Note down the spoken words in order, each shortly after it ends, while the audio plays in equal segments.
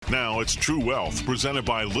Now it's True Wealth, presented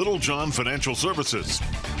by Little John Financial Services.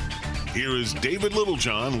 Here is David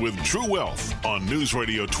Littlejohn with True Wealth on News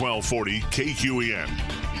Radio 1240 KQEN.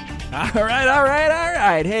 All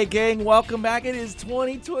right. Hey, gang, welcome back. It is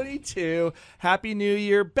 2022. Happy New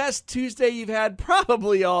Year. Best Tuesday you've had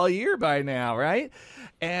probably all year by now, right?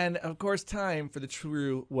 And, of course, time for the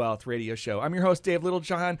True Wealth Radio Show. I'm your host, Dave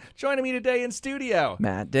Littlejohn. Joining me today in studio,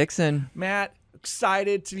 Matt Dixon. Matt,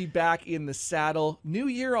 excited to be back in the saddle. New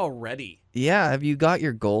year already. Yeah, have you got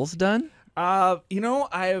your goals done? I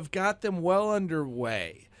have got them well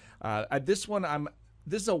underway. This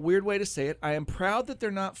is a weird way to say it. I am proud that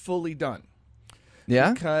they're not fully done.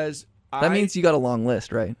 Yeah? Because that means you got a long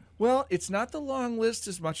list, right? Well, it's not the long list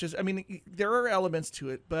as much as, there are elements to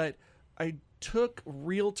it, but I took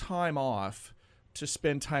real time off to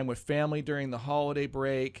spend time with family during the holiday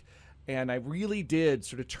break, and I really did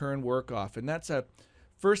sort of turn work off. And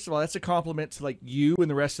first of all, that's a compliment to you and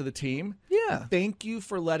the rest of the team. Yeah. Thank you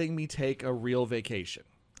for letting me take a real vacation.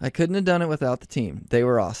 I couldn't have done it without the team. They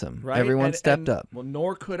were awesome. Right? Everyone stepped up. Well,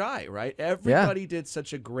 nor could I, right? Everybody did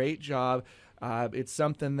such a great job. It's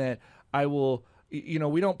something that I will,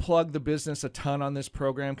 we don't plug the business a ton on this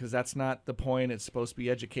program because that's not the point. It's supposed to be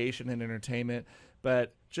education and entertainment.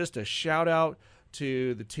 But just a shout out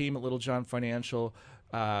to the team at Little John Financial.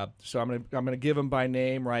 So I'm gonna give them by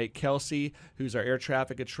name, right? Kelsey, who's our air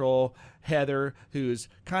traffic control. Heather, who's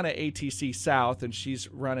kind of ATC South, and she's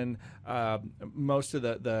running most of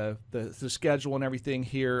the schedule and everything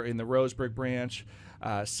here in the Roseburg branch.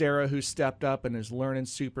 Sarah, who stepped up and is learning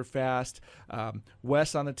super fast.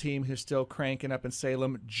 Wes on the team, who's still cranking up in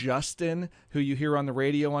Salem. Justin, who you hear on the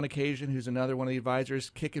radio on occasion, who's another one of the advisors,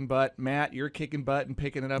 kicking butt. Matt, you're kicking butt and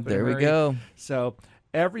picking it up. There we go. So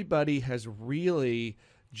everybody has really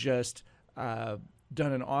just done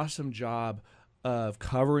an awesome job of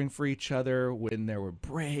covering for each other when there were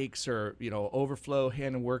breaks or, overflow,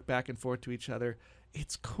 handing work back and forth to each other.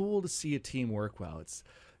 It's cool to see a team work well.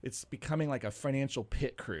 It's becoming like a financial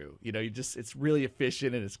pit crew. It's really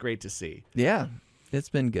efficient and it's great to see. Yeah, it's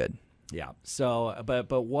been good. Yeah. So, but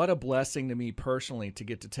what a blessing to me personally to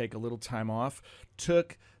get to take a little time off.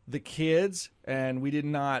 Took the kids, and we did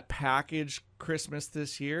not package Christmas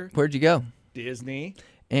this year. Where'd you go? Disney.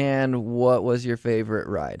 And what was your favorite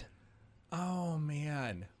ride? Oh,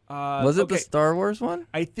 man. Was it the Star Wars one?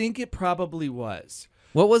 I think it probably was.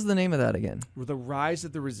 What was the name of that again? The Rise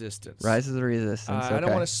of the Resistance. Rise of the Resistance. Okay. I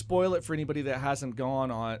don't want to spoil it for anybody that hasn't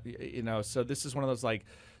gone on, so this is one of those,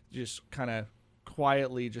 just kind of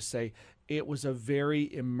quietly just say, it was a very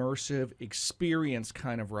immersive experience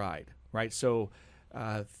kind of ride, right? So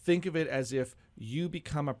think of it as if you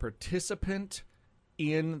become a participant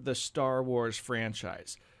in the Star Wars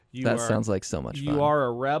franchise. Sounds like so much fun. You are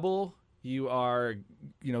a rebel. You are,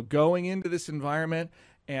 going into this environment,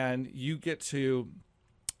 and you get to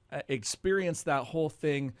experience that whole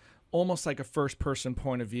thing almost like a first-person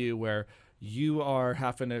point of view where you are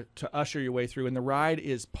having to usher your way through. And the ride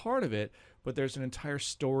is part of it, but there's an entire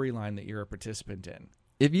storyline that you're a participant in.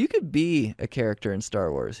 If you could be a character in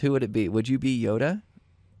Star Wars, who would it be? Would you be Yoda?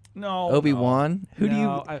 No. Obi-Wan?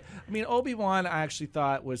 No. Obi-Wan I actually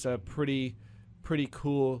thought was a pretty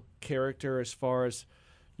cool character as far as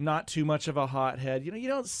not too much of a hothead. You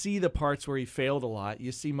don't see the parts where he failed a lot.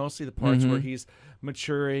 You see mostly the parts where he's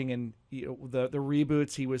maturing, and the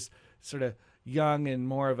reboots he was sort of young and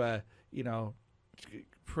more of a,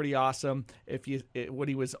 pretty awesome. When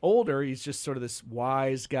he was older, he's just sort of this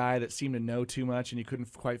wise guy that seemed to know too much and you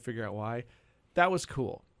couldn't quite figure out why. That was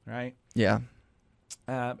cool, right? Yeah.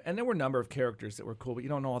 And there were a number of characters that were cool, but you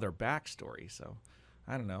don't know all their backstory, so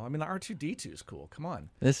I don't know. The R2-D2 is cool. Come on.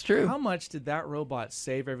 It's true. How much did that robot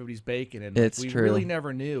save everybody's bacon? And it's we true. really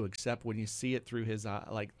never knew, except when you see it through his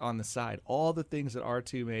eye, on the side. All the things that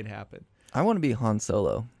R2 made happen. I want to be Han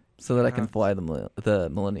Solo so that I can fly the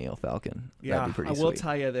Millennium Falcon. Yeah, that'd be pretty sweet. I will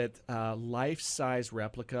tell you that life-size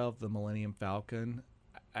replica of the Millennium Falcon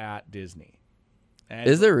at Disney. And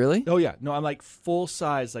is there really? Oh, yeah. No, I'm full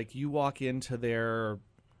size. You walk into their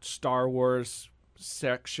Star Wars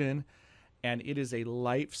section, and it is a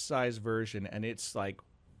life-size version, and it's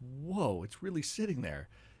whoa, it's really sitting there.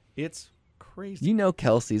 It's crazy.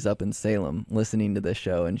 Kelsey's up in Salem listening to this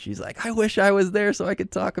show, and she's like, I wish I was there so I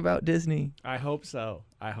could talk about Disney. I hope so.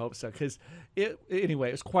 Because it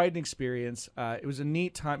was quite an experience. It was a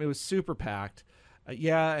neat time. It was super packed.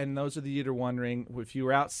 And those of you that are wondering, if you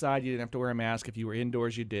were outside, you didn't have to wear a mask. If you were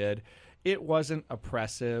indoors, you did. It wasn't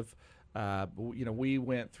oppressive. We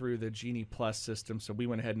went through the Genie Plus system, so we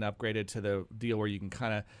went ahead and upgraded to the deal where you can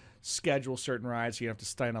kind of schedule certain rides. So you don't have to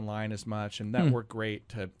stand in line as much, and that worked great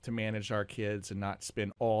to manage our kids and not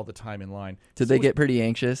spend all the time in line. Did they get pretty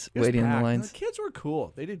anxious waiting in the lines? The kids were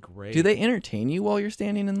cool. They did great. Do they entertain you while you're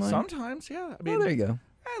standing in line? Sometimes, yeah. I mean, there you go.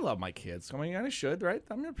 I love my kids. I mean, I should, right?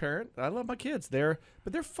 I'm your parent. I love my kids.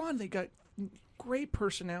 But they're fun. They got great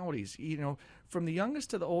personalities. You know, from the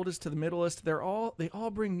youngest to the oldest to the middleest, they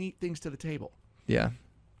all bring neat things to the table. Yeah.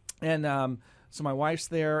 And so my wife's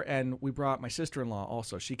there, and we brought my sister-in-law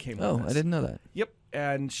also. She came with us. Oh, I didn't know that. Yep.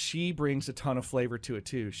 And she brings a ton of flavor to it,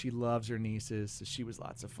 too. She loves her nieces. So she was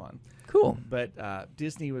lots of fun. Cool. But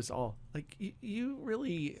Disney was all, like,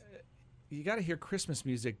 you got to hear Christmas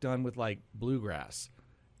music done with, like, bluegrass.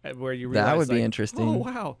 Where you realize, that would be like, interesting. Oh,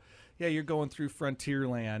 wow. Yeah, you're going through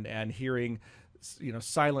Frontierland and hearing,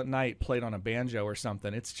 Silent Night played on a banjo or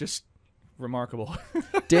something. It's just remarkable.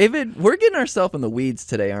 David, we're getting ourselves in the weeds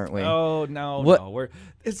today, aren't we? Oh, no.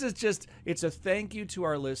 It's a thank you to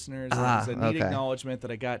our listeners. It's a neat acknowledgement that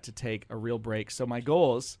I got to take a real break. So my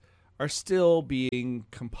goals are still being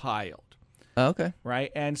compiled. Okay.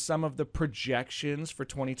 Right? And some of the projections for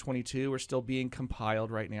 2022 are still being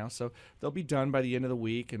compiled right now. So they'll be done by the end of the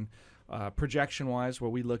week. And projection-wise, where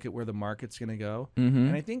we look at where the market's going to go. Mm-hmm.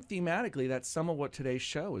 And I think thematically, that's some of what today's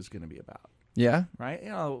show is going to be about. Yeah. Right?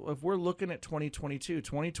 If we're looking at 2022,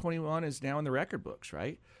 2021 is now in the record books,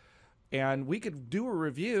 right? And we could do a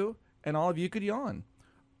review, and all of you could yawn.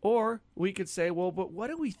 Or we could say, well, but what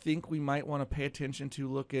do we think we might want to pay attention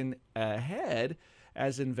to looking ahead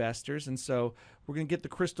as investors? And so we're going to get the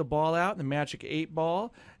crystal ball out, the magic 8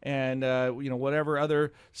 ball, and whatever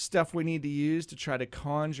other stuff we need to use to try to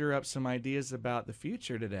conjure up some ideas about the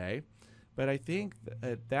future today. But I think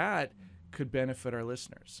that could benefit our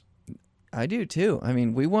listeners. I do too. I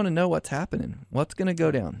mean, we want to know what's happening, what's going to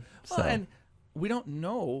go down. Well, and we don't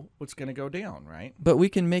know what's going to go down, right? But we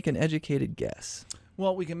can make an educated guess.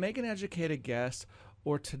 Well, we can make an educated guess,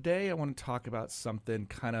 or today I want to talk about something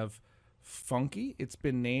kind of funky. It's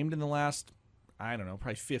been named in the last, I don't know,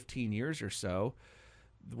 probably 15 years or so,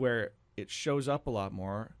 where it shows up a lot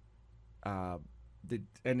more. And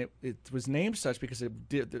it was named such because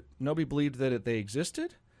nobody believed that they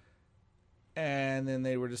existed. And then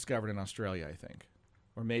they were discovered in Australia, I think,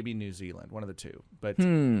 or maybe New Zealand, one of the two. But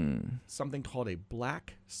something called a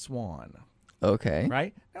black swan. Okay.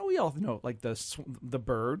 Right? Now we all know, like the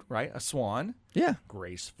bird, right? A swan. Yeah.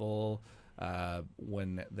 Graceful.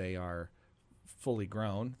 When they are fully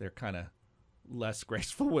grown, they're kind of less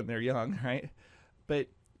graceful when they're young, right? But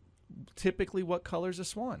typically, what color is a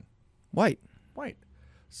swan? White. White.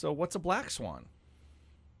 So what's a black swan?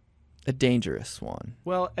 A dangerous swan.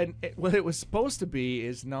 Well, and what it was supposed to be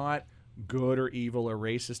is not good or evil or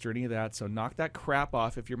racist or any of that, so knock that crap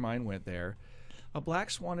off if your mind went there. A black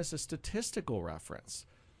swan is a statistical reference.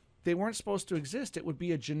 They weren't supposed to exist. It would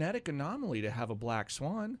be a genetic anomaly to have a black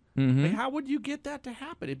swan. Mm-hmm. Like, how would you get that to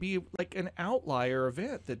happen? It'd be like an outlier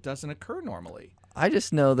event that doesn't occur normally. I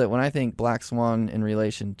just know that when I think black swan in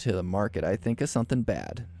relation to the market, I think of something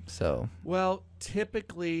bad. So, well,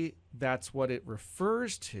 typically that's what it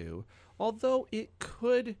refers to, although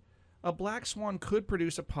a black swan could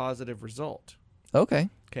produce a positive result. Okay.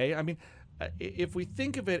 Okay, I mean, if we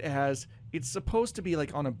think of it as it's supposed to be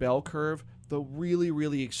like on a bell curve, the really,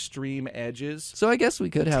 really extreme edges. So I guess we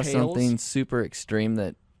could have tails. something super extreme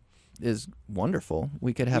that is wonderful.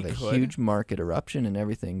 We could have huge market eruption and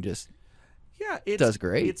everything just does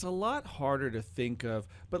great. It's a lot harder to think of,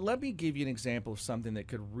 but let me give you an example of something that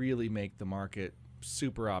could really make the market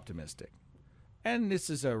super optimistic. And this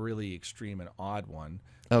is a really extreme and odd one.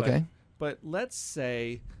 Okay. But let's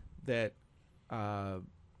say that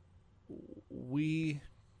we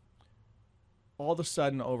all of a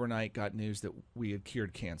sudden overnight got news that we had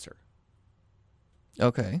cured cancer.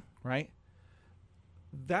 Okay. Right?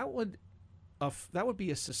 That would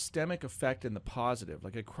be a systemic effect in the positive,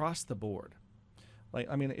 like across the board. Like,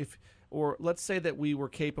 I mean, or let's say that we were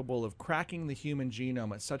capable of cracking the human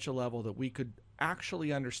genome at such a level that we could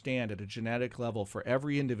actually understand at a genetic level for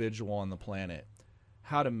every individual on the planet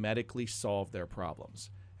how to medically solve their problems.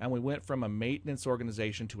 And we went from a maintenance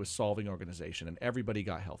organization to a solving organization, and everybody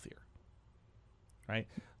got healthier. Right?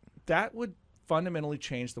 That would fundamentally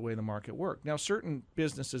change the way the market worked. Now, certain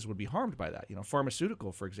businesses would be harmed by that.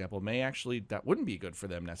 Pharmaceutical, for example, that wouldn't be good for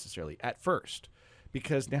them necessarily at first,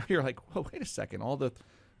 because now you're like, well, wait a second, all the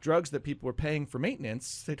drugs that people were paying for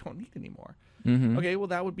maintenance, they don't need anymore. Mm-hmm. Okay, well,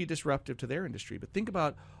 that would be disruptive to their industry. But think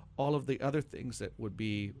about all of the other things that would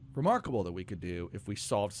be remarkable that we could do if we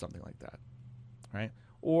solved something like that, right?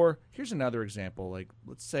 Or here's another example. Like,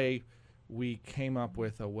 let's say we came up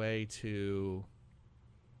with a way to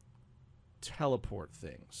teleport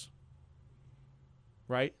things.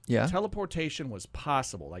 right? Yeah. Teleportation was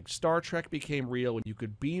possible. Like Star Trek became real when you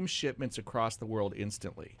could beam shipments across the world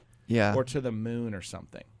instantly. Yeah. Or to the moon or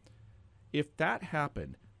something. If that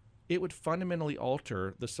happened, it would fundamentally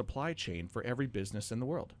alter the supply chain for every business in the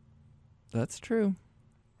world. That's true.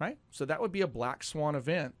 Right? So that would be a black swan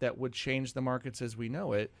event that would change the markets as we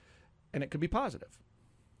know it, and it could be positive.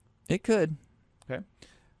 It could. Okay.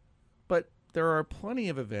 But there are plenty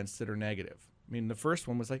of events that are negative. I mean, the first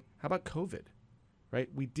one was like, how about COVID? Right?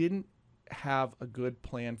 We didn't have a good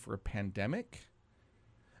plan for a pandemic,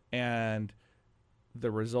 and the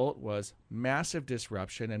result was massive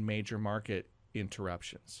disruption and major market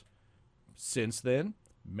interruptions. Since then,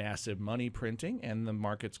 massive money printing, and the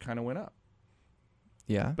markets kind of went up.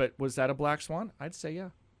 Yeah. But was that a black swan? I'd say yeah.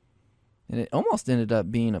 And it almost ended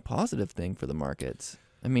up being a positive thing for the markets.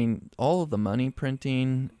 I mean, all of the money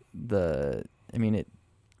printing, look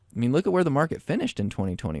at where the market finished in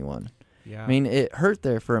 2021. Yeah. I mean, it hurt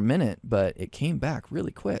there for a minute, but it came back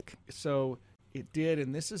really quick. So it did,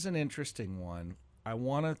 and this is an interesting one. I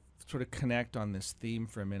want to sort of connect on this theme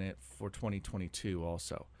for a minute for 2022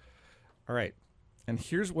 also. All right, and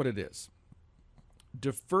here's what it is.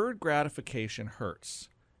 Deferred gratification hurts.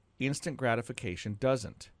 Instant gratification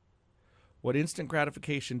doesn't. What instant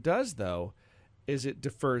gratification does, though, is it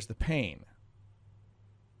defers the pain.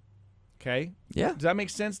 Okay? Yeah. Does that make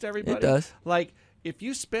sense to everybody? It does. Like, if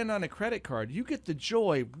you spend on a credit card, you get the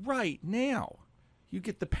joy right now. You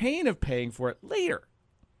get the pain of paying for it later.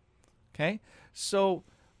 Okay? So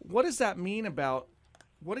what does that mean about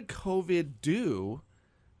what did COVID do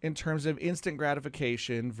in terms of instant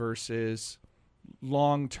gratification versus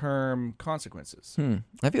long-term consequences?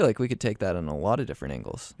 I feel like we could take that in a lot of different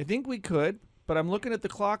angles. I think we could, but I'm looking at the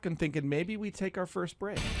clock and thinking maybe we take our first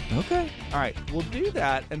break. Okay. All right, we'll do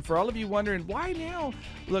that. And for all of you wondering, why now?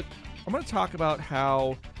 Look, I'm going to talk about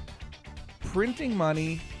how printing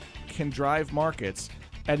money can drive markets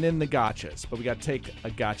and then the gotchas. But we got to take a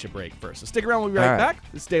gotcha break first. So stick around. We'll be right back.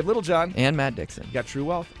 This is Dave Littlejohn. And Matt Dixon. You got True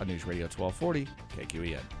Wealth on News Radio 1240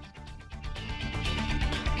 KQEN.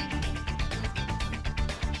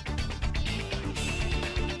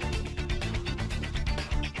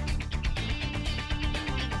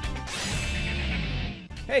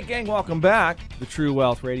 Hey, gang, welcome back. The True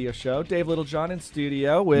Wealth Radio Show. Dave Littlejohn in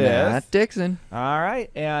studio with Matt Dixon. All right.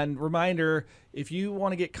 And reminder, if you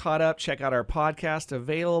want to get caught up, check out our podcast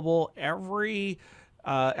available every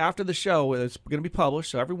after the show. It's going to be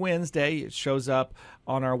published. So every Wednesday, it shows up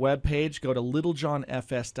on our webpage. Go to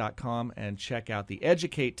littlejohnfs.com and check out the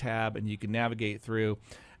Educate tab, and you can navigate through.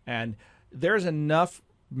 And there's enough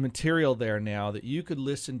material there now that you could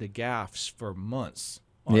listen to gaffes for months.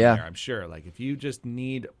 There, I'm sure. Like if you just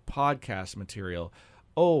need podcast material,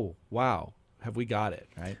 oh wow, have we got it,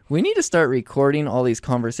 right? We need to start recording all these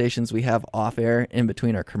conversations we have off air in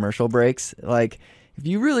between our commercial breaks. Like if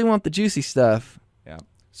you really want the juicy stuff,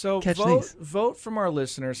 so vote from our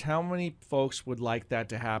listeners. How many folks would like that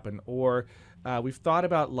to happen? Or we've thought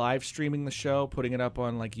about live streaming the show, putting it up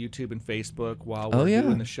on like YouTube and Facebook while we're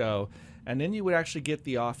doing the show. And then you would actually get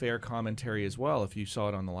the off-air commentary as well if you saw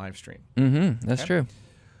it on the live stream. Mm-hmm. That's true.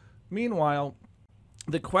 Meanwhile,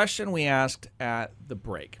 the question we asked at the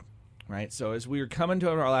break, right? So as we were coming to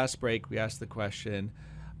our last break, we asked the question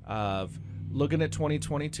of looking at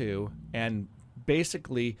 2022 and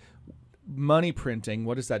basically money printing,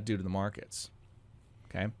 what does that do to the markets?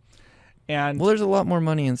 Okay. And well, there's a lot more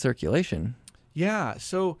money in circulation. Yeah.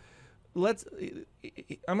 So I'm going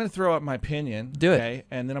to throw out my opinion. Do it.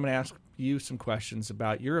 And then I'm going to ask you some questions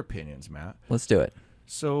about your opinions, Matt. Let's do it.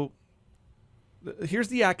 So here's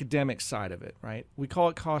the academic side of it, right? We call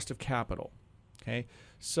it cost of capital, okay?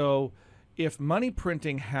 So if money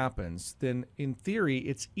printing happens, then in theory,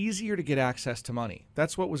 it's easier to get access to money.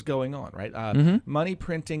 That's what was going on, right? Money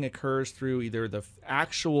printing occurs through either the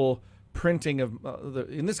actual printing of,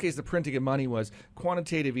 in this case, the printing of money was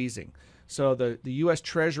quantitative easing. So the U.S.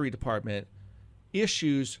 Treasury Department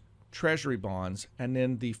issues treasury bonds, and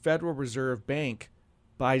then the Federal Reserve Bank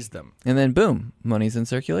buys them. And then, boom, money's in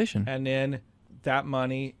circulation. And then that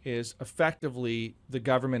money is effectively, the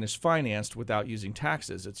government is financed without using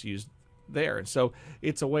taxes. It's used there. And so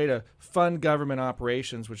it's a way to fund government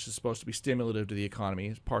operations, which is supposed to be stimulative to the economy.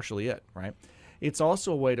 It's partially it, right? It's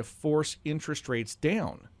also a way to force interest rates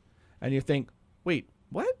down. And you think, wait,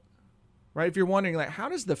 what? Right? If you're wondering, like, how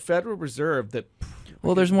does the Federal Reserve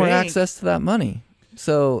Well, there's more access to that money.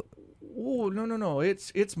 So oh, no.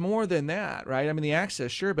 It's more than that, right? I mean, the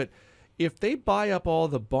access, sure, but if they buy up all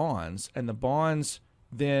the bonds and the bonds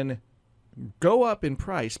then go up in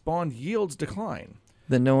price, bond yields decline.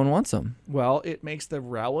 Then no one wants them. Well, it makes the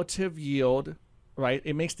relative yield right?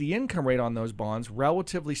 It makes the income rate on those bonds,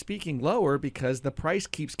 relatively speaking, lower because the price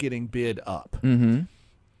keeps getting bid up. Mm-hmm.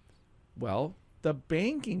 Well, the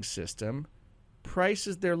banking system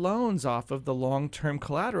prices their loans off of the long-term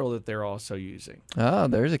collateral that they're also using. Oh,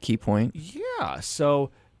 there's a key point. Yeah,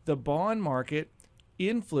 so the bond market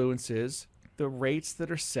influences the rates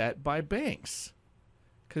that are set by banks,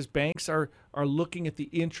 because banks are looking at the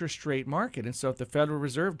interest rate market. And so if the Federal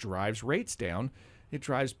Reserve drives rates down, it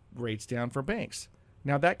drives rates down for banks.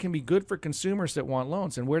 Now, that can be good for consumers that want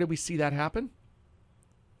loans. And where do we see that happen?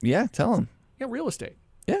 Yeah, tell them. Yeah, real estate.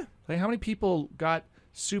 Yeah. Like, how many people got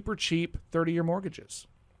super cheap 30-year mortgages?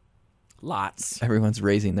 Lots. Everyone's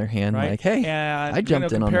raising their hand Right? like, hey, and, I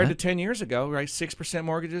jumped in on compared that. to 10 years ago, right? 6%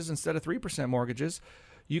 mortgages instead of 3% mortgages.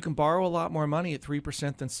 You can borrow a lot more money at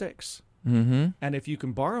 3% than 6%. Mm-hmm. And if you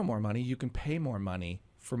can borrow more money, you can pay more money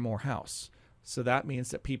for more house. So that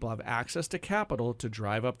means that people have access to capital to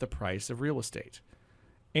drive up the price of real estate.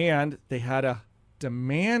 And they had a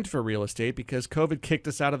demand for real estate because COVID kicked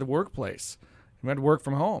us out of the workplace. We had to work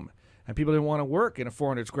from home. And people didn't want to work in a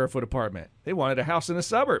 400 square foot apartment. They wanted a house in the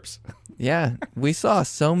suburbs. Yeah, we saw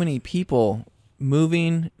so many people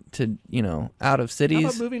moving to, out of How cities.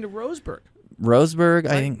 about moving to Roseburg? Roseburg, I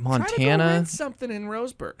Right? think Try to go Montana. rent something in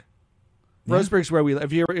Roseburg. Yeah. Roseburg's where we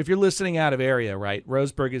live. If you're listening out of area, right?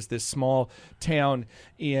 Roseburg is this small town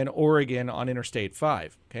in Oregon on Interstate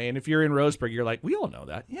 5. Okay, and if you're in Roseburg, you're like, we all know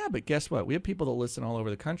that. Yeah, but guess what? We have people that listen all over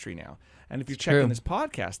the country now. And if you're checking true. this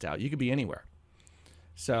podcast out, you could be anywhere.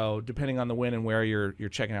 So depending on the when and where you're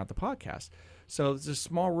checking out the podcast. So it's a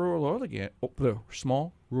small rural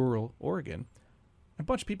Oregon. A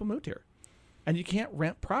bunch of people moved here, and you can't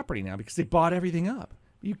rent property now because they bought everything up.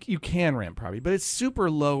 You can rent property, but it's super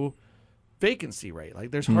low vacancy rate.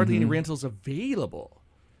 Like, there's hardly any rentals available.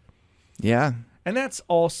 Yeah. And that's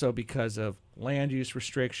also because of land use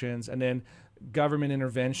restrictions and then government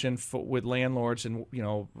intervention with landlords and,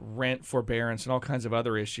 rent forbearance and all kinds of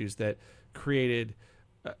other issues that created,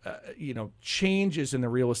 changes in the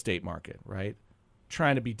real estate market, right?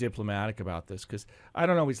 Trying to be diplomatic about this because I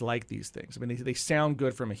don't always like these things. I mean, they sound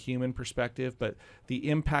good from a human perspective, but the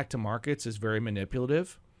impact to markets is very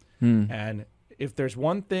manipulative. And if there's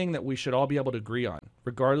one thing that we should all be able to agree on,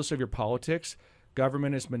 regardless of your politics,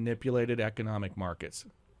 government has manipulated economic markets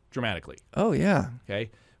dramatically. Oh, yeah.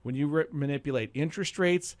 Okay? When you manipulate interest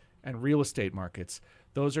rates and real estate markets,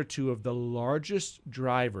 those are two of the largest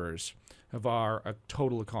drivers of our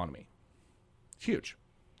total economy. It's huge,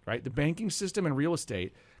 right? The banking system and real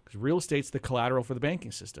estate, because real estate's the collateral for the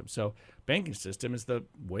banking system. So banking system is the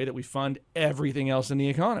way that we fund everything else in the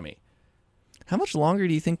economy. How much longer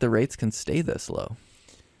do you think the rates can stay this low?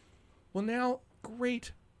 Well, now,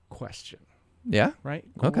 great question. Yeah? Right?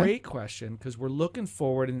 Okay. Great question, because we're looking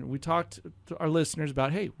forward, and we talked to our listeners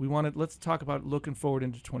about, hey, let's talk about looking forward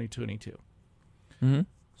into 2022. Mm-hmm.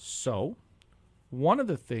 So, one of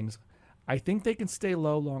the things, I think they can stay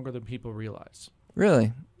low longer than people realize.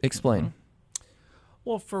 Really? Explain.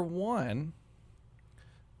 Well, for one,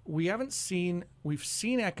 we've seen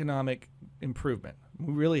economic improvement.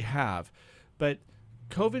 We really have. But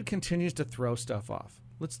COVID continues to throw stuff off.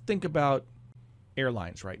 Let's think about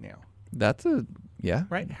airlines right now. Yeah.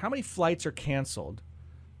 Right? How many flights are canceled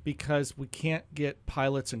because we can't get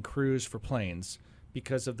pilots and crews for planes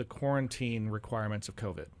because of the quarantine requirements of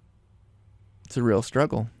COVID? It's a real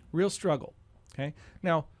struggle. Real struggle. Okay?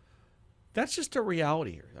 Now, that's just a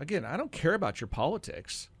reality here. Again, I don't care about your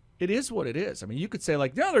politics. It is what it is. I mean, you could say,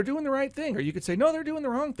 like, no, they're doing the right thing. Or you could say, no, they're doing the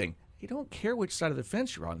wrong thing. You don't care which side of the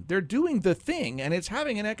fence you're on. They're doing the thing, and it's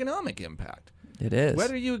having an economic impact. It is.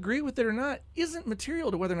 Whether you agree with it or not isn't material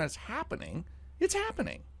to whether or not it's happening. It's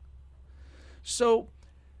happening. So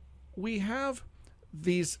we have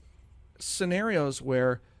these scenarios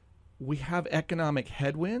where we have economic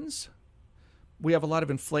headwinds. We have a lot of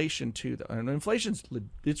inflation too, though. And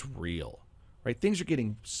it's real, right? Things are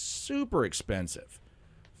getting super expensive.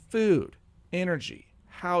 Food, energy,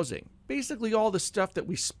 housing, basically all the stuff that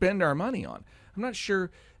we spend our money on. I'm not sure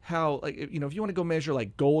how, like, if you want to go measure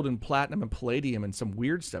like gold and platinum and palladium and some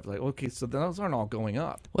weird stuff, like, okay, so those aren't all going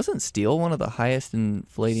up. Wasn't steel one of the highest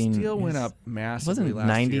inflating? Steel went up massively. Wasn't last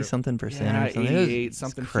 90 year. something percent? Yeah, or something? 88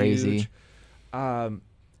 something crazy. Huge. But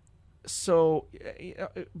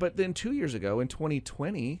then 2 years ago in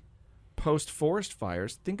 2020, post forest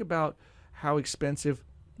fires, think about how expensive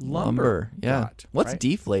lumber Yeah. got, What's right?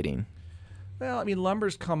 deflating? Well, I mean,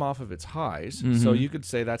 lumber's come off of its highs, Mm-hmm. so you could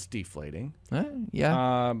say that's deflating.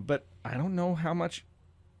 Yeah. But I don't know how much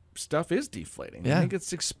stuff is deflating. Yeah. I think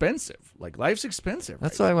it's expensive. Like, life's expensive.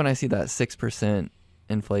 That's right why when I see that 6%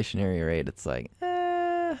 inflationary rate, it's like,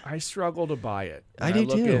 I struggle to buy it. I And do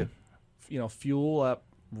look too. at, fuel up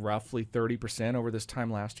roughly 30% over this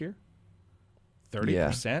time last year.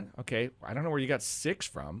 30%? Okay, I don't know where you got 6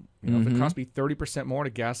 from. If it cost me 30% more to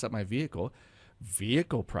gas up my vehicle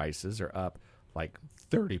prices are up like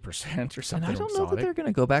 30% or something. And I don't know that they're going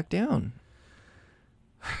to go back down.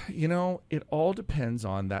 It all depends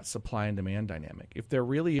on that supply and demand dynamic. If there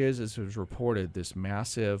really is, as was reported, this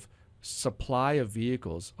massive supply of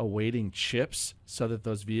vehicles awaiting chips so that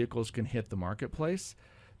those vehicles can hit the marketplace,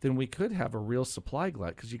 then we could have a real supply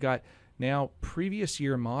glut, because you got now previous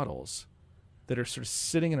year models that are sort of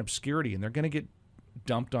sitting in obscurity, and they're going to get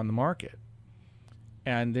dumped on the market.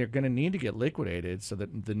 And they're going to need to get liquidated so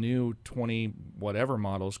that the new 20 whatever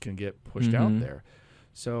models can get pushed out there.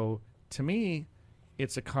 So to me,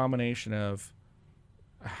 it's a combination of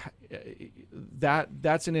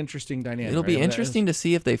that's an interesting dynamic. It'll be interesting to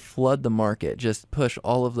see if they flood the market, just push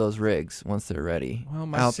all of those rigs once they're ready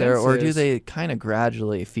out there, or do they kind of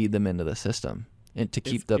gradually feed them into the system and to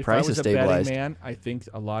keep the prices stabilized? If I was a betting man, I think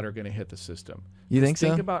a lot are going to hit the system. You think so?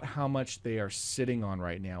 Think about how much they are sitting on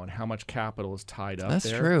right now and how much capital is tied up there. That's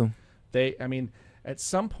true. At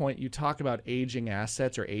some point, you talk about aging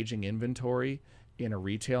assets or aging inventory in a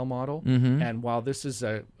retail model, and while this is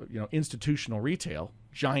a institutional retail,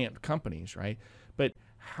 giant companies, right? But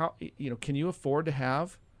how can you afford to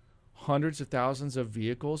have hundreds of thousands of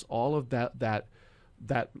vehicles, all of that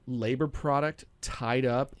labor product tied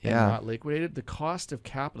up and not liquidated? The cost of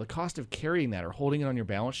capital, the cost of carrying that or holding it on your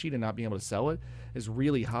balance sheet and not being able to sell it is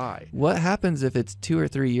really high. What happens if it's 2 or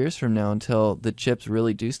 3 years from now until the chips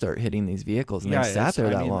really do start hitting these vehicles and they've sat there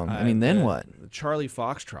that long? Then what? Charlie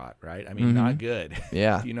Foxtrot, right? Not good.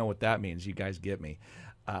 Yeah. You know what that means. You guys get me.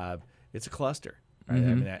 It's a cluster.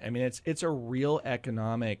 Right? It's a real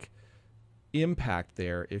economic impact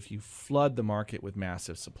there if you flood the market with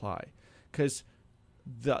massive supply, because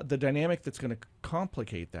the dynamic that's going to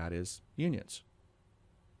complicate that is unions,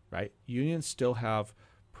 right? Unions still have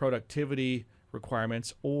productivity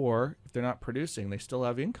requirements, or if they're not producing, they still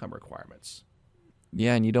have income requirements.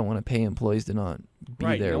 Yeah, and you don't want to pay employees to not be there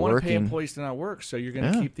working. You don't want to pay employees to not work, so you're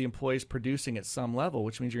going to keep the employees producing at some level,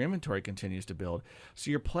 which means your inventory continues to build. So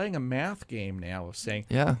you're playing a math game now of saying,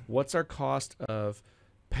 what's our cost of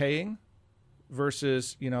paying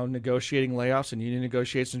versus negotiating layoffs, and union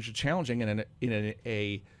negotiations are challenging, and in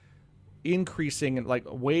a increasing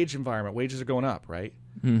wage environment, wages are going up, right?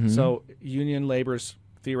 So union labor's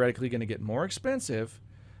theoretically going to get more expensive,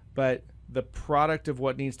 but the product of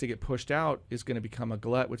what needs to get pushed out is going to become a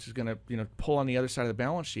glut, which is going to pull on the other side of the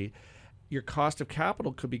balance sheet. Your cost of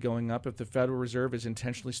capital could be going up if the Federal Reserve is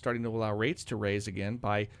intentionally starting to allow rates to raise again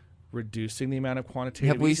by reducing the amount of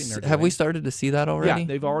quantitative easing they're doing. Have we started to see that already? Yeah,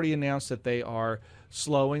 they've already announced that they are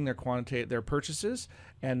slowing their purchases,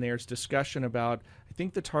 and there's discussion about, I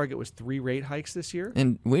think the target was 3 rate hikes this year.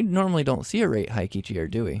 And we normally don't see a rate hike each year,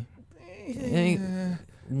 do we?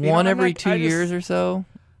 One every 2 years or so?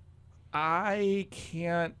 I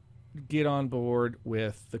can't get on board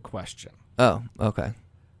with the question. Oh, okay.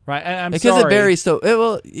 Right, and I'm because sorry. It varies so.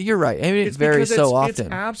 Well, you're right. It varies so often.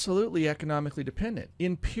 It's absolutely economically dependent.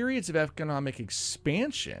 In periods of economic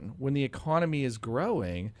expansion, when the economy is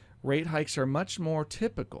growing, rate hikes are much more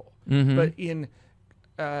typical. But in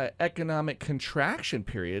economic contraction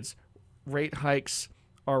periods, rate hikes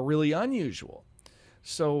are really unusual.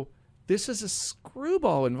 So this is a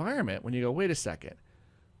screwball environment when you go, wait a second.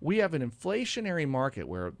 We have an inflationary market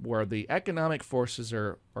where the economic forces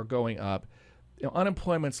are going up.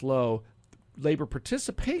 Unemployment's low, labor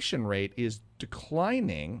participation rate is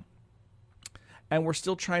declining, and we're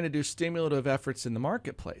still trying to do stimulative efforts in the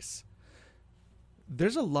marketplace.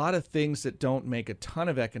 There's a lot of things that don't make a ton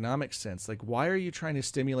of economic sense. Like, why are you trying to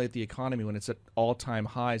stimulate the economy when it's at all-time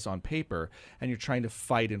highs on paper and you're trying to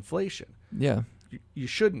fight inflation? Yeah. You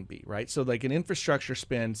shouldn't be, right? So like an infrastructure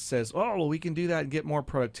spend says, oh, well, we can do that and get more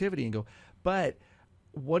productivity, and go, but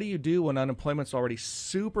what do you do when unemployment's already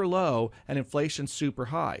super low and inflation's super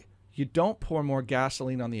high? You don't pour more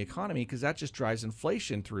gasoline on the economy, because that just drives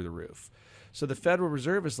inflation through the roof. So the Federal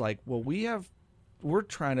Reserve is like, well, we're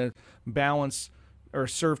trying to balance or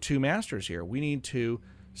serve two masters here. We need to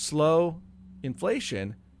slow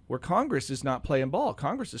inflation where Congress is not playing ball.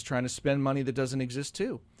 Congress is trying to spend money that doesn't exist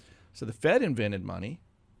too. So the Fed invented money,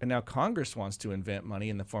 and now Congress wants to invent money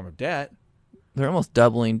in the form of debt. They're almost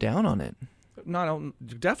doubling down on it.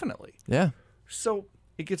 Definitely. Yeah. So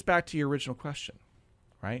it gets back to your original question,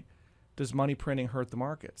 right? Does money printing hurt the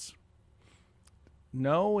markets?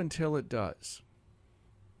 No, until it does.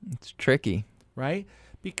 It's tricky. Right?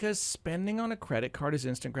 Because spending on a credit card is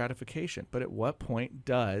instant gratification. But at what point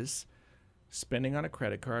does spending on a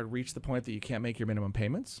credit card reach the point that you can't make your minimum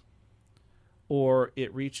payments? or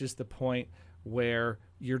it reaches the point where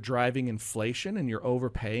you're driving inflation and you're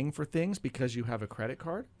overpaying for things because you have a credit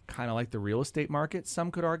card, kind of like the real estate market,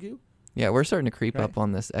 some could argue. Yeah, we're starting to creep up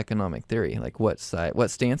on this economic theory. Like, what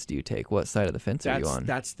stance do you take? What side of the fence are you on?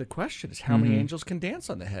 That's the question, is how many angels can dance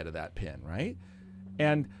on the head of that pin, right?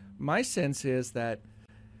 And my sense is that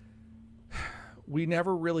we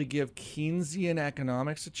never really give Keynesian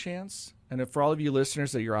economics a chance. And for all of you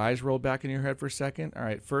listeners that your eyes rolled back in your head for a second, all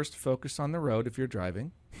right, first, focus on the road if you're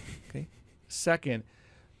driving. Okay. Second,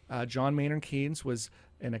 John Maynard Keynes was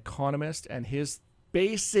an economist, and his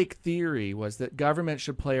basic theory was that government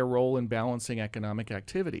should play a role in balancing economic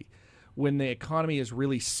activity. When the economy is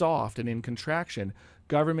really soft and in contraction,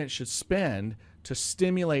 government should spend to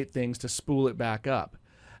stimulate things to spool it back up.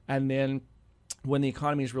 And then when the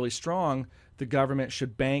economy is really strong, the government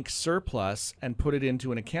should bank surplus and put it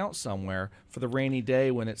into an account somewhere for the rainy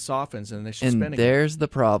day when it softens, and they should spend it. And there's the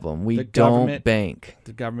problem. We don't bank.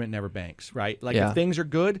 The government never banks, right? Like, if things are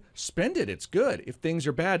good, spend it. It's good. If things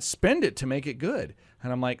are bad, spend it to make it good.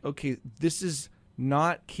 And I'm like, okay, this is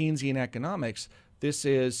not Keynesian economics. This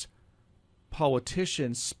is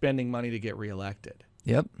politicians spending money to get reelected.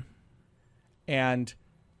 Yep. And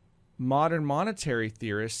modern monetary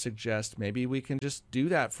theorists suggest maybe we can just do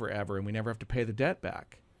that forever and we never have to pay the debt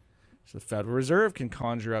back. So the Federal Reserve can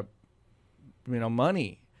conjure up,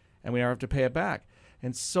 money, and we never have to pay it back.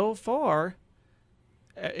 And so far,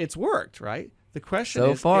 it's worked, right? The question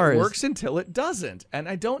is, it works until it doesn't. And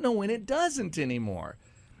I don't know when it doesn't anymore.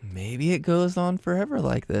 Maybe it goes on forever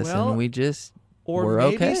like this, and we just... Or we're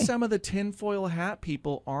maybe okay. Some of the tinfoil hat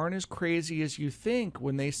people aren't as crazy as you think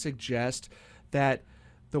when they suggest that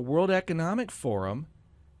the World Economic Forum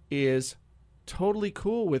is totally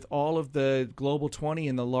cool with all of the Global 20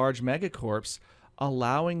 and the large megacorps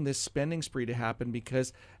allowing this spending spree to happen,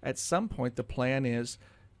 because at some point the plan is,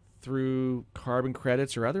 through carbon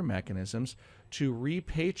credits or other mechanisms, to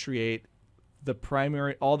repatriate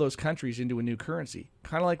all those countries into a new currency.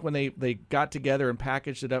 Kind of like when they got together and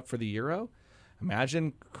packaged it up for the euro.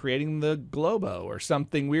 Imagine creating the Globo or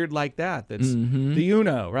something weird like that. That's the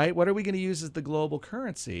Uno, right? What are we going to use as the global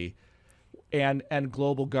currency and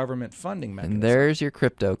global government funding mechanism? And there's your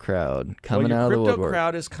crypto crowd coming out of the woodwork. Crypto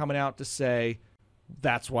crowd is coming out to say,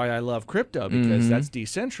 that's why I love crypto, because that's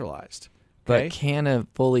decentralized. Okay? But can a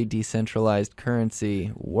fully decentralized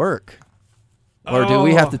currency work? Or do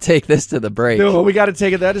we have to take this to the break? No, we got to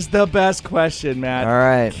take it. That is the best question, Matt. All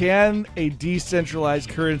right. Can a decentralized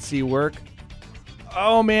currency work?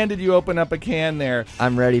 Oh, man, did you open up a can there.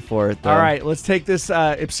 I'm ready for it, though. All right, let's take this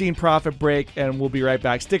obscene profit break, and we'll be right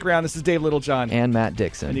back. Stick around. This is Dave Littlejohn. And Matt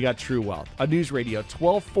Dixon. And you got True Wealth on News Radio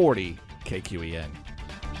 1240 KQEN.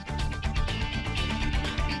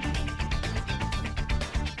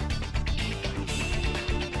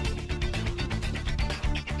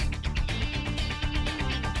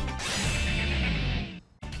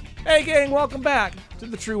 Hey, gang, welcome back to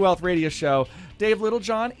the True Wealth Radio Show. Dave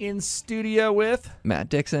Littlejohn in studio with Matt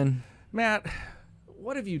Dixon. Matt,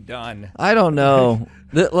 what have you done? I don't know.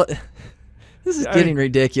 This is getting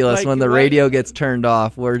ridiculous when the radio gets turned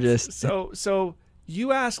off. We're just... So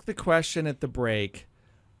you asked the question at the break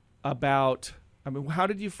about, how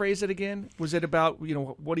did you phrase it again? Was it about,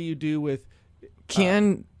 what do you do with...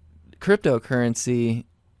 Can cryptocurrency...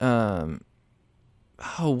 what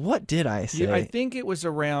did I say? I think it was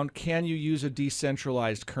around, can you use a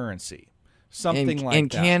decentralized currency? Something like that.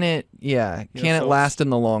 And can it, can it last in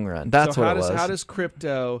the long run? That's what it was. How does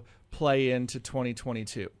crypto play into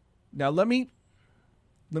 2022? Now, let me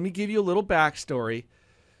give you a little backstory.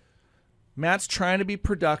 Matt's trying to be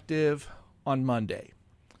productive on Monday,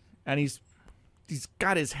 and he's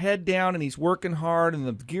got his head down, and he's working hard, and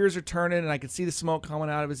the gears are turning, and I can see the smoke coming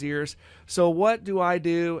out of his ears. So what do I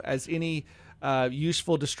do, as any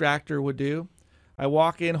useful distractor would do? I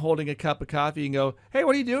walk in holding a cup of coffee and go, hey,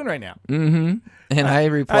 what are you doing right now? Mm-hmm. And I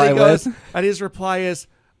reply and his reply is,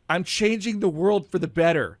 I'm changing the world for the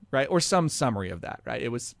better, right? Or some summary of that, right? It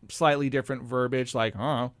was slightly different verbiage, like,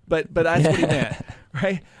 but that's what he meant,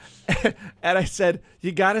 right? And I said,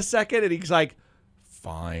 you got a second? And he's like,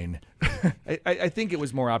 fine. I think it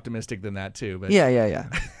was more optimistic than that too. But Yeah.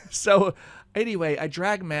 So anyway, I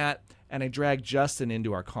drag Matt and I drag Justin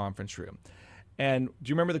into our conference room. And do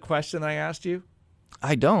you remember the question I asked you?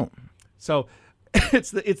 I don't. So it's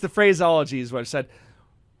the phraseology is what I said.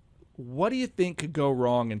 What do you think could go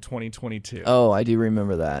wrong in 2022? Oh, I do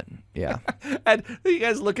remember that. Yeah. And you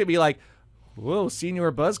guys look at me like, whoa,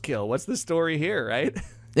 senior buzzkill. What's the story here, right?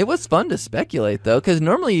 It was fun to speculate, though, because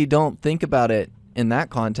normally you don't think about it in that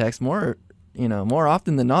context. More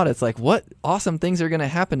often than not, it's like, what awesome things are going to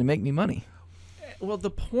happen to make me money? Well,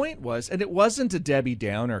 the point was, and it wasn't a Debbie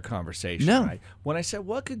Downer conversation, No. right? When I said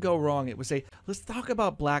what could go wrong, it was let's talk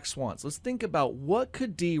about black swans. Let's think about what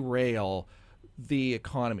could derail the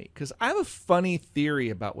economy. Because I have a funny theory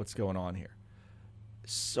about what's going on here.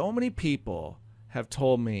 So many people have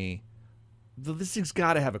told me this thing's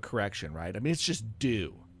got to have a correction, right? I mean, it's just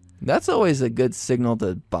due. That's always a good signal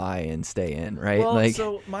to buy and stay in, right? Well, like,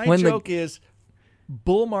 so my when joke is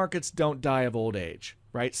bull markets don't die of old age,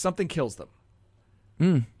 right? Something kills them.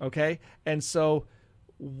 Okay? And so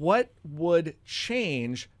what would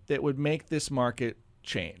change that would make this market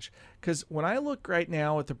change? Because when I look right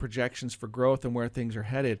now at the projections for growth and where things are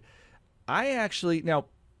headed, I actually, now,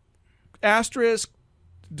 asterisk,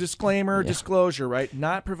 disclaimer, disclosure, right?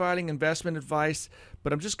 Not providing investment advice,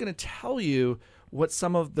 but I'm just going to tell you what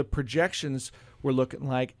some of the projections were looking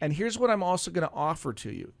like. And here's what I'm also going to offer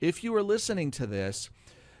to you. If you are listening to this,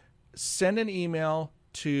 send an email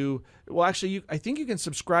to, well, actually, I think you can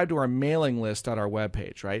subscribe to our mailing list on our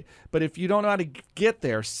webpage, right? But if you don't know how to get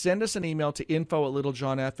there, send us an email to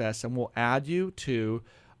info@littlejohnfs, and we'll add you to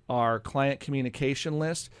our client communication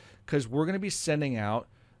list, because we're going to be sending out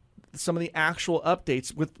some of the actual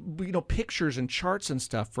updates with, pictures and charts and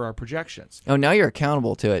stuff for our projections. Oh, now you're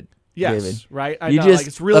accountable to it, Yes, David. right? I You know, just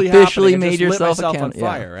it's really officially happening. I made just lit yourself myself on accountable.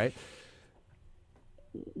 fire, right?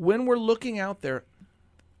 When we're looking out there,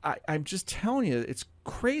 I'm just telling you, it's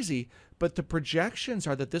crazy, but the projections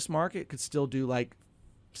are that this market could still do like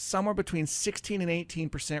somewhere between 16 and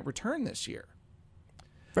 18% return this year.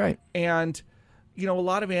 Right. And, a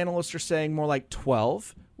lot of analysts are saying more like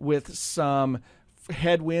 12 with some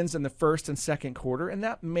headwinds in the first and second quarter, and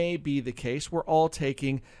that may be the case. We're all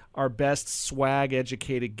taking our best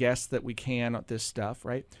swag-educated guess that we can at this stuff,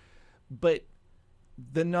 right? But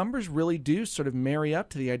the numbers really do sort of marry up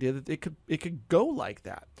to the idea that it could go like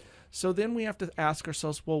that. So then we have to ask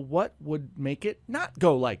ourselves, well, what would make it not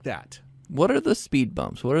go like that? What are the speed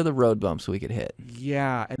bumps? What are the road bumps we could hit?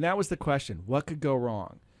 Yeah, and that was the question. What could go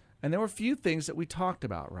wrong? And there were a few things that we talked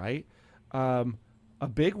about, right? A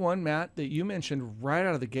big one, Matt, that you mentioned right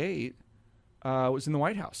out of the gate was in the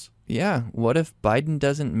White House. Yeah. What if Biden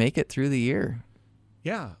doesn't make it through the year?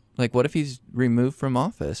 Yeah. Like, what if he's removed from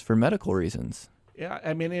office for medical reasons? Yeah,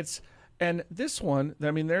 I mean, and this one,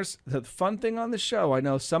 I mean, there's the fun thing on the show. I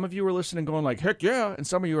know some of you were listening going like, heck yeah, and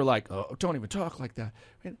some of you are like, oh, don't even talk like that.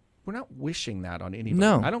 I mean, we're not wishing that on anybody.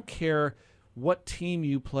 No. I don't care what team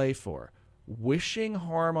you play for. Wishing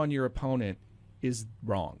harm on your opponent is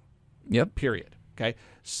wrong. Yep. Period. Okay?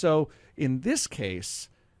 So in this case,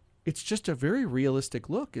 it's just a very realistic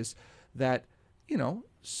look is that,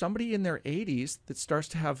 somebody in their 80s that starts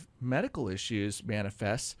to have medical issues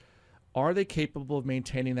manifests, are they capable of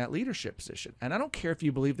maintaining that leadership position? And I don't care if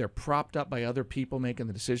you believe they're propped up by other people making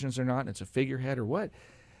the decisions or not, and it's a figurehead or what.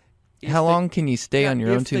 How long can you stay on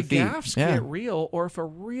your own 2 feet? If the gaffes get real, or if a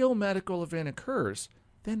real medical event occurs,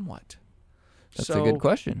 then what? That's a good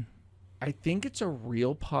question. I think it's a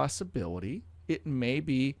real possibility. It may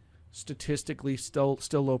be statistically still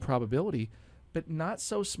low probability, but not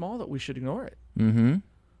so small that we should ignore it. Mm-hmm.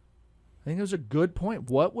 I think it was a good point.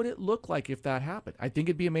 What would it look like if that happened? I think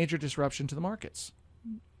it'd be a major disruption to the markets.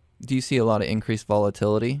 Do you see a lot of increased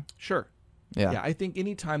volatility? Sure. Yeah. I think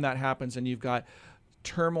anytime that happens and you've got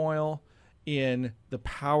turmoil in the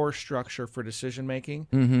power structure for decision making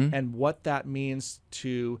and what that means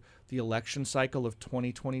to the election cycle of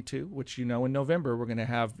 2022, which in November we're going to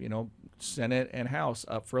have, Senate and House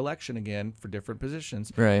up for election again for different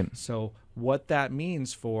positions. Right. So what that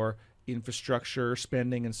means for infrastructure,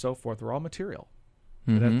 spending, and so forth are all material.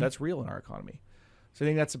 That's real in our economy. So I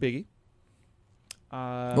think that's a biggie.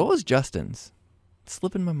 What was Justin's? It's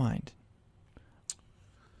slipping my mind.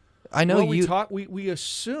 I know we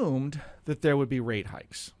assumed that there would be rate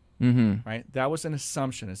hikes. Right? That was an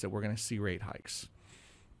assumption, is that we're going to see rate hikes.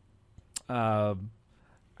 I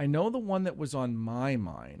know the one that was on my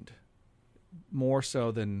mind more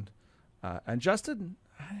so than and Justin,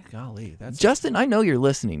 golly, that's Justin, I know you're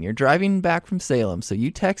listening. You're driving back from Salem, so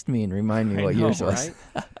you text me and remind me what yours was.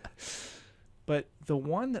 Right? But the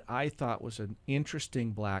one that I thought was an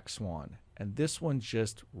interesting black swan, and this one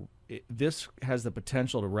this has the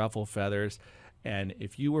potential to ruffle feathers. And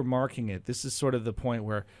if you were marking it, this is sort of the point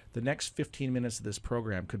where the next 15 minutes of this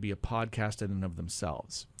program could be a podcast in and of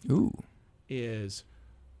themselves. Ooh. Is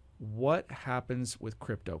what happens with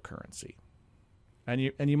cryptocurrency. And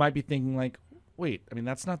you might be thinking like, wait, I mean,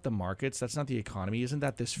 that's not the markets, that's not the economy, isn't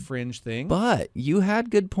that this fringe thing? But you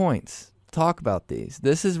had good points. Talk about these.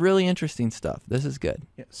 This is really interesting stuff. This is good.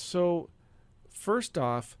 Yeah, so first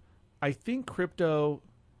off, I think crypto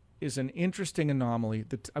is an interesting anomaly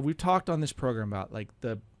that we've talked on this program about, like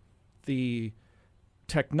the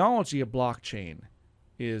technology of blockchain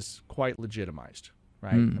is quite legitimized,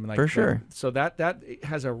 right? For sure. So that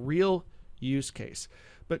has a real use case.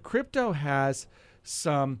 But crypto has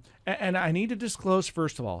some, and I need to disclose,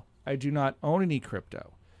 first of all, I do not own any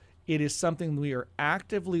crypto. It is something we are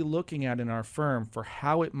actively looking at in our firm for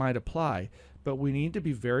how it might apply, but we need to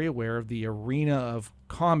be very aware of the arena of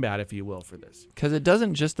combat, if you will, for this. Because it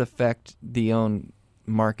doesn't just affect the own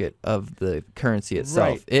market of the currency itself.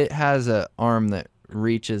 Right. It has an arm that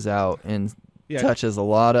reaches out and touches a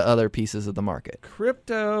lot of other pieces of the market.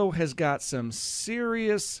 Crypto has got some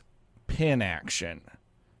serious pin action.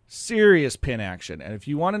 Serious pin action. And if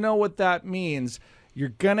you want to know what that means, you're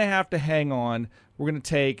going to have to hang on. We're going to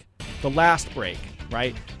take the last break,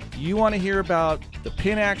 right? You want to hear about the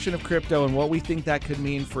pin action of crypto and what we think that could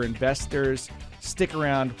mean for investors. Stick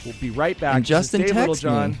around. We'll be right back. And Justin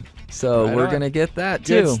texted me, so we're going to get that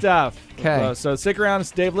too. Good stuff. Okay. So stick around.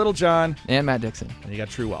 It's Dave Littlejohn. And Matt Dixon. And you got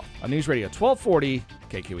True Wealth on News Radio 1240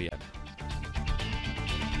 KQEN.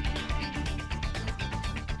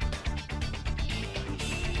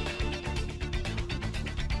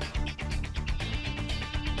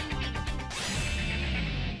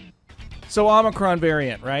 So Omicron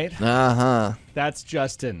variant, right? Uh-huh. That's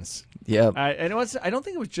Justin's. Yep. And I don't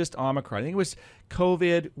think it was just Omicron. I think it was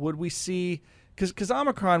COVID. Would we see, because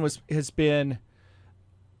Omicron has been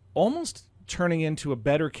almost turning into a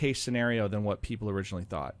better case scenario than what people originally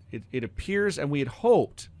thought. It appears, and we had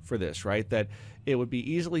hoped for this, right, that it would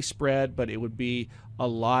be easily spread, but it would be a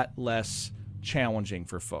lot less challenging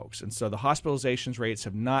for folks. And so the hospitalizations rates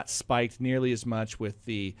have not spiked nearly as much, with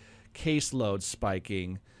the caseload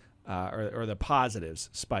spiking or the positives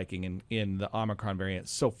spiking in the Omicron variant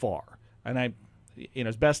so far. And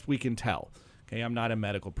as best we can tell, okay, I'm not a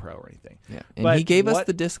medical pro or anything. Yeah, and he gave us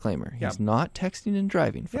the disclaimer. He's not texting and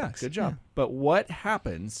driving, folks. Yeah, good job. Yeah. But what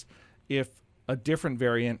happens if a different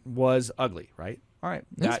variant was ugly, right? All right,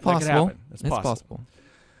 that could happen. It's possible.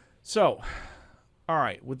 So, all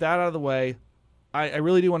right, with that out of the way, I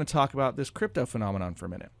really do want to talk about this crypto phenomenon for a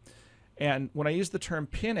minute. And when I use the term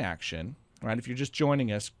pin action, right, if you're just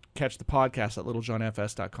joining us, catch the podcast at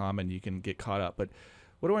littlejohnfs.com and you can get caught up. But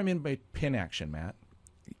what do I mean by pin action, Matt?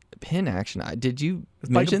 Pin action? Did you it's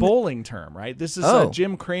mention like a bowling term, right? This is a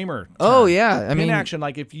Jim Cramer term. Oh, yeah. Pin action,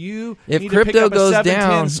 like if you need crypto to pick up goes a 7-10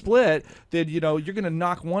 down, split, then you're going to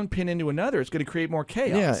knock one pin into another. It's going to create more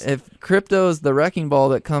chaos. Yeah, if crypto is the wrecking ball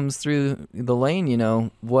that comes through the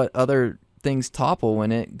lane, what other things topple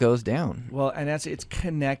when it goes down? Well, and it's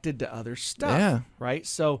connected to other stuff, right?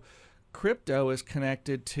 So crypto is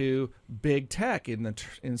connected to big tech in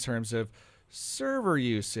terms of server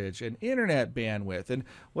usage and internet bandwidth. And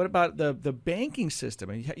what about the banking system?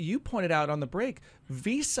 And you pointed out on the break,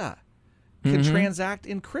 Visa can transact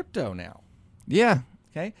in crypto now. Yeah.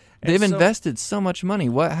 Okay. They've invested so much money.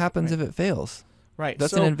 What happens if it fails? Right.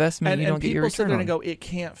 That's an investment you don't get your return on. And people sit there and go, it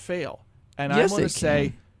can't fail. And I want to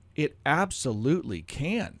say it absolutely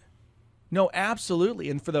can. No, absolutely.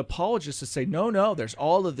 And for the apologists to say, no, there's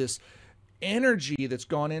all of this energy that's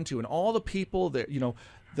gone into, and all the people that,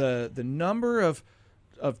 the number of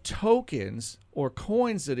tokens or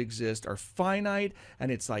coins that exist are finite,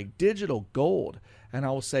 and it's like digital gold. And I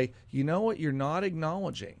will say, what you're not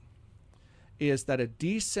acknowledging is that a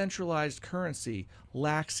decentralized currency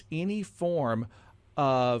lacks any form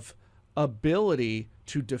of ability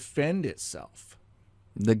to defend itself.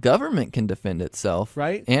 The government can defend itself,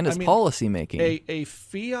 right? And its policy making. A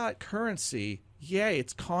fiat currency,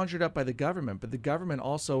 it's conjured up by the government, but the government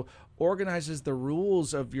also organizes the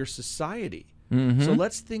rules of your society. Mm-hmm. So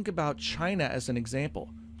let's think about China as an example.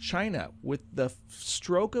 China, with the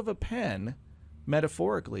stroke of a pen,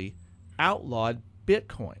 metaphorically, outlawed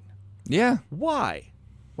Bitcoin. Yeah. Why?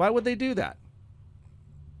 Why would they do that?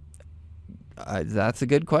 That's a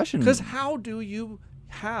good question. Because how do you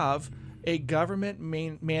have a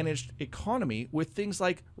government-managed economy with things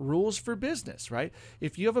like rules for business, right?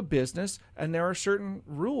 If you have a business and there are certain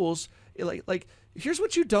rules, like here's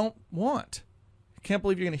what you don't want. I can't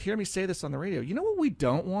believe you're going to hear me say this on the radio. You know what we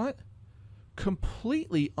don't want?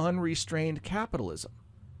 Completely unrestrained capitalism.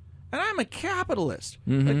 And I'm a capitalist.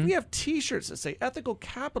 Mm-hmm. Like, we have T-shirts that say ethical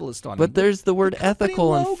capitalist on them. But there's the word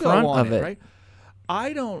ethical in front of it. Right?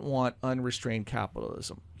 I don't want unrestrained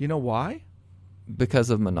capitalism. You know why? Because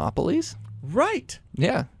of monopolies? Right.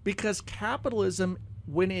 Yeah. Because capitalism,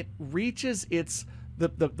 when it reaches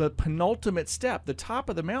the penultimate step, the top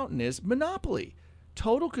of the mountain is monopoly.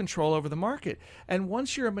 Total control over the market. And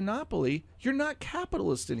once you're a monopoly, you're not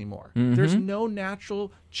capitalist anymore. Mm-hmm. There's no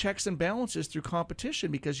natural checks and balances through competition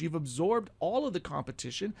because you've absorbed all of the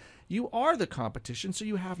competition. You are the competition, so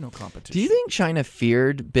you have no competition. Do you think China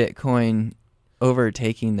feared Bitcoin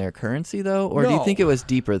overtaking their currency, though? Or do you think it was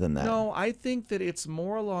deeper than that? No, I think that it's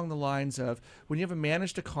more along the lines of when you have a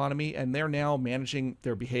managed economy and they're now managing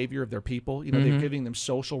their behavior of their people, you know, they're giving them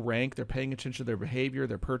social rank, they're paying attention to their behavior,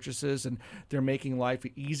 their purchases, and they're making life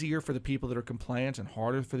easier for the people that are compliant and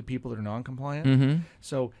harder for the people that are non-compliant.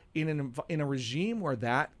 So in a regime where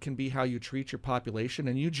that can be how you treat your population,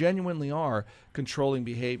 and you genuinely are controlling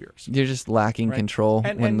behaviors. You're just lacking control.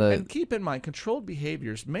 And keep in mind, controlled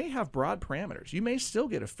behaviors may have broad parameters. You may still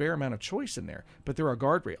get a fair amount of choice in there, but there are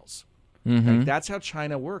guardrails. Like, that's how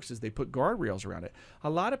China works, is they put guardrails around it. A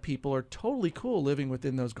lot of people are totally cool living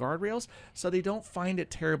within those guardrails, so they don't find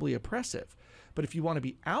it terribly oppressive. But if you want to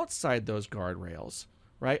be outside those guardrails,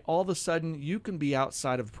 right, all of a sudden you can be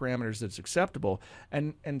outside of parameters that's acceptable.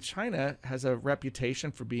 And China has a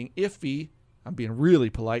reputation for being iffy, I'm being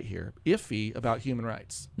really polite here, iffy about human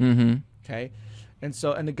rights. Okay? And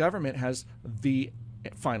the government has the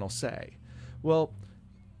final say. Well,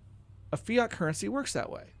 a fiat currency works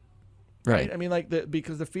that way. Right. I mean,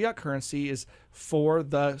 because the fiat currency is for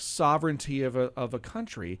the sovereignty of a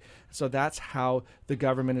country. So that's how the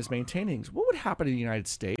government is maintaining. What would happen in the United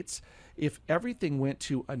States if everything went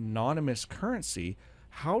to anonymous currency?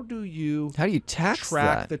 How do you tax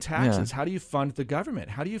track the taxes? Yeah. How do you fund the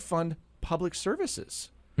government? How do you fund public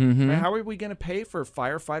services? Right? How are we going to pay for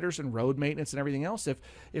firefighters and road maintenance and everything else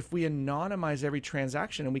if we anonymize every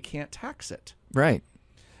transaction and we can't tax it? Right.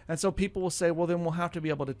 And so people will say, well, then we'll have to be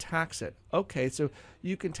able to tax it. Okay, so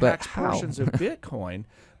you can tax portions of Bitcoin,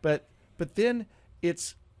 but then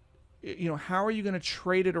it's, you know, how are you going to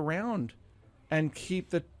trade it around and keep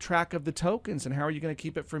the track of the tokens, and how are you going to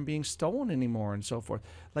keep it from being stolen anymore and so forth?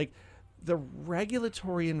 Like, the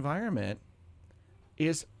regulatory environment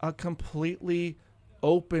is a completely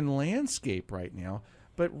open landscape right now,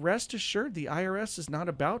 but rest assured the IRS is not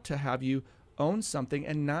about to have you own something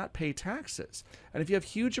and not pay taxes. And if you have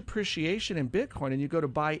huge appreciation in Bitcoin and you go to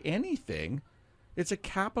buy anything, it's a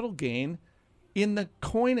capital gain in the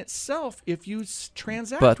coin itself if you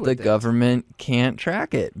transact with it. But the government can't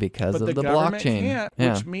track it because of the blockchain. Can't,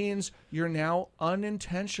 which means you're now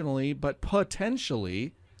unintentionally but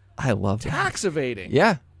potentially tax evading.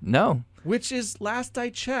 Yeah, no. Which is, last I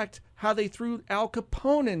checked, how they threw Al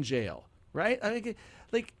Capone in jail, right? I mean,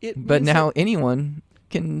 like it. But now anyone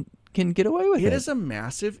can get away with it. It is a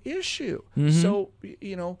massive issue. So,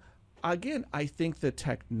 you know, again, I think the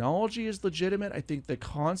technology is legitimate. I think the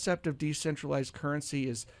concept of decentralized currency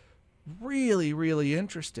is really, really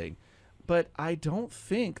interesting. But I don't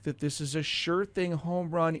think that this is a sure thing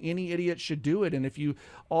home run. Any idiot should do it. And if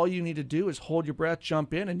all you need to do is hold your breath,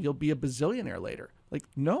 jump in, and you'll be a bazillionaire later. Like,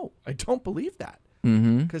 no, I don't believe that.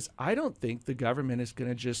 Because I don't think the government is going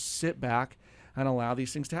to just sit back and allow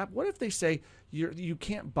these things to happen. What if they say you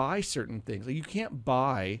can't buy certain things? Like, you can't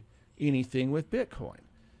buy anything with Bitcoin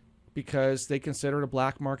because they consider it a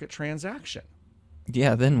black market transaction.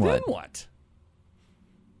 Yeah, then what? Then what?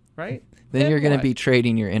 Right? Then you're going to be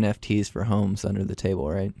trading your NFTs for homes under the table,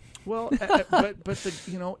 right? Well,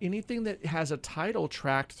 but anything that has a title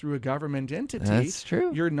tracked through a government entity, that's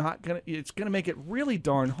true. You're not gonna. It's gonna make it really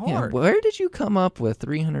darn hard. Yeah, where did you come up with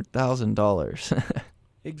 $300,000?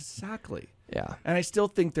 Exactly. Yeah. And I still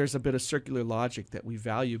think there's a bit of circular logic that we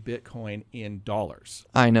value Bitcoin in dollars.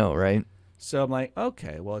 I know, right? So I'm like,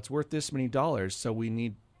 okay, well, it's worth this many dollars, so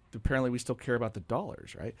apparently we still care about the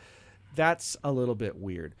dollars, right? That's a little bit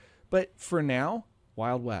weird. But for now,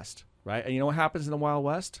 Wild West, right? And you know what happens in the Wild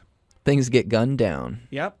West? Things get gunned down.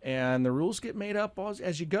 Yep, and the rules get made up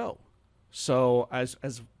as you go. So I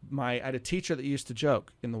had a teacher that used to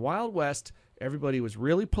joke, in the Wild West, everybody was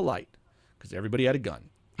really polite because everybody had a gun.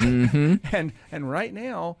 And right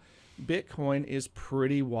now, Bitcoin is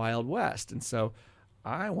pretty Wild West. And so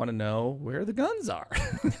I want to know where the guns are.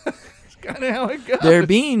 It's kind of how it goes. They're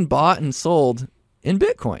being bought and sold in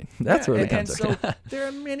Bitcoin. That's where the guns are. And so there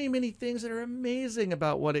are many, many things that are amazing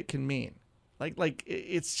about what it can mean. Like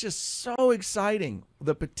it's just so exciting,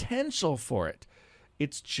 the potential for it.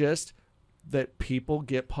 It's just that people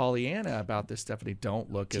get Pollyanna about this stuff and they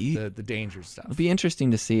don't look at the danger stuff. It'll be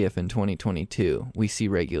interesting to see if in 2022 we see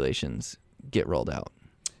regulations get rolled out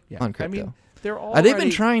on crypto. I mean, they've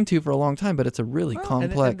been trying to for a long time, but it's a really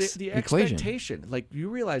complex the equation. Expectation, like you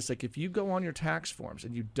realize, like if you go on your tax forms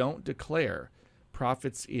and you don't declare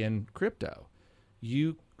profits in crypto,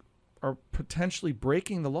 you are potentially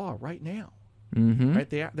breaking the law right now. Right?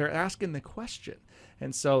 They're asking the question,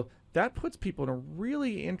 and so that puts people in a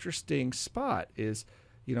really interesting spot. Is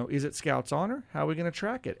it Scout's honor? How are we going to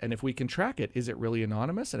track it? And if we can track it, is it really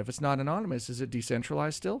anonymous? And if it's not anonymous, is it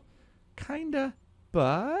decentralized still? Kinda,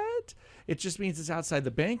 but it just means it's outside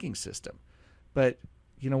the banking system. But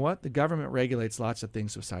you know what? The government regulates lots of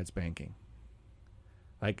things besides banking.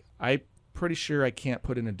 Like, I'm pretty sure I can't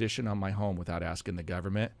put an addition on my home without asking the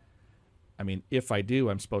government. I mean, if I do,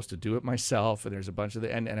 I'm supposed to do it myself, and there's a bunch of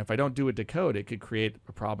and if I don't do it to code, it could create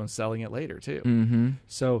a problem selling it later too. Mm-hmm.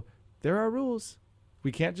 So there are rules.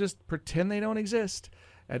 We can't just pretend they don't exist.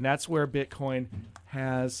 And that's where Bitcoin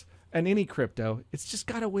has, and any crypto, it's just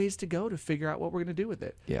got a ways to go to figure out what we're going to do with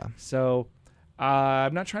it. Yeah. So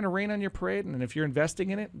I'm not trying to rain on your parade, and if you're investing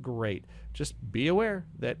in it, great. Just be aware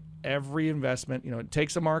that every investment, it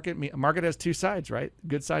takes a market. A market has two sides, right?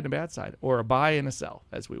 Good side and a bad side, or a buy and a sell,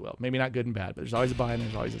 as we will. Maybe not good and bad, but there's always a buy and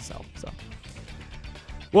there's always a sell. So,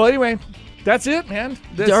 well, anyway, that's it, man.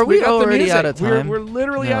 Are we already out of time? We're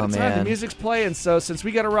literally out of time. Man. The music's playing. So since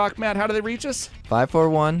we got to rock, Matt, how do they reach us?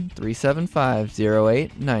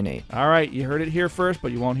 541-375-0898. All right, you heard it here first,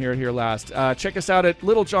 but you won't hear it here last. Check us out at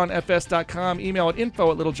littlejohnfs.com. Email at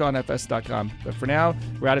info@littlejohnfs.com. But for now,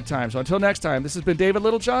 we're out of time. So until next time, this has been David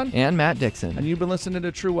Littlejohn. And Matt Dixon. And you've been listening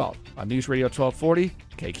to True Wealth on News Radio 1240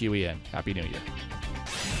 KQEN. Happy New Year.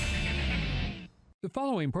 The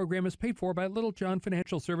following program is paid for by Little John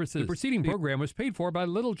Financial Services. The preceding program was paid for by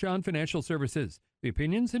Little John Financial Services. The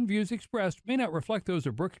opinions and views expressed may not reflect those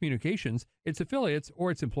of Brooke Communications, its affiliates,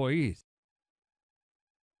 or its employees.